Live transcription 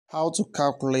How to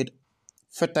calculate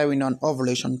fertile window and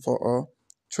ovulation for a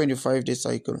 25-day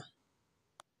cycle.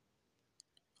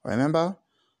 Remember,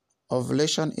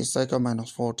 ovulation is cycle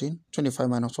minus 14. 25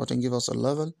 minus 14 gives us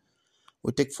 11.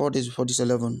 We take 4 days before this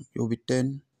 11. It will be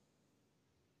 10,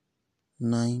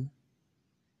 9,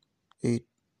 8,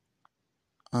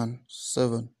 and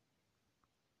 7.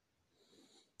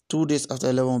 2 days after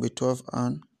 11 will be 12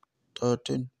 and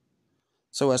 13.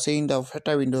 So we're saying that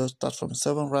fertile window starts from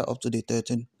 7 right up to day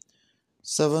 13.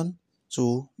 7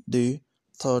 to day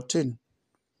 13.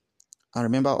 And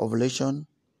remember, ovulation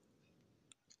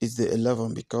is the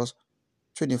 11 because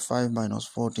 25 minus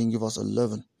 14 gives us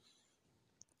 11.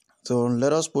 So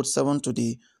let us put 7 to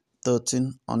the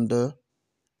 13 on the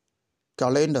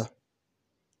calendar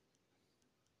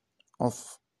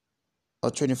of a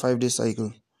 25-day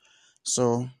cycle.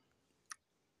 So,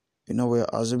 we're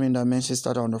assuming that menses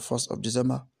started on the 1st of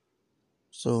December.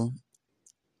 So,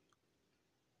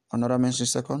 another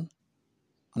menses 2nd,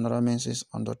 another menses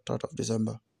on the 3rd of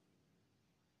December.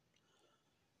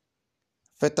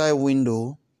 Fertile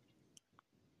window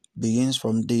begins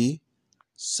from day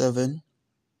 7,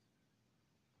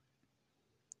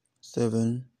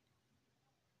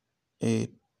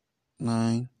 8,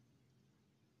 9,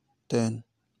 10.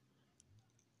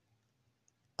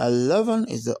 11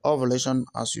 is the ovulation,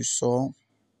 as you saw.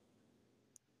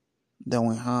 Then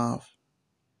we have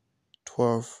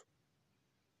 12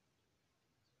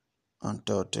 and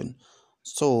 13.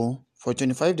 So for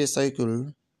 25-day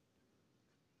cycle,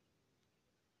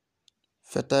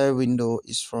 fertile window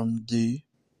is from the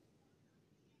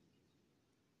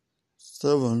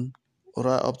 7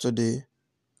 right up to the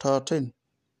 13.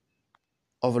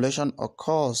 Ovulation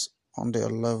occurs on the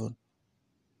 11.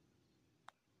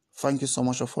 Thank you so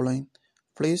much for following.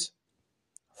 Please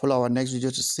follow our next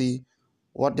video to see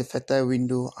what the fertile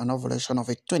window and ovulation of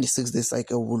a 26-day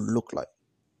cycle would look like.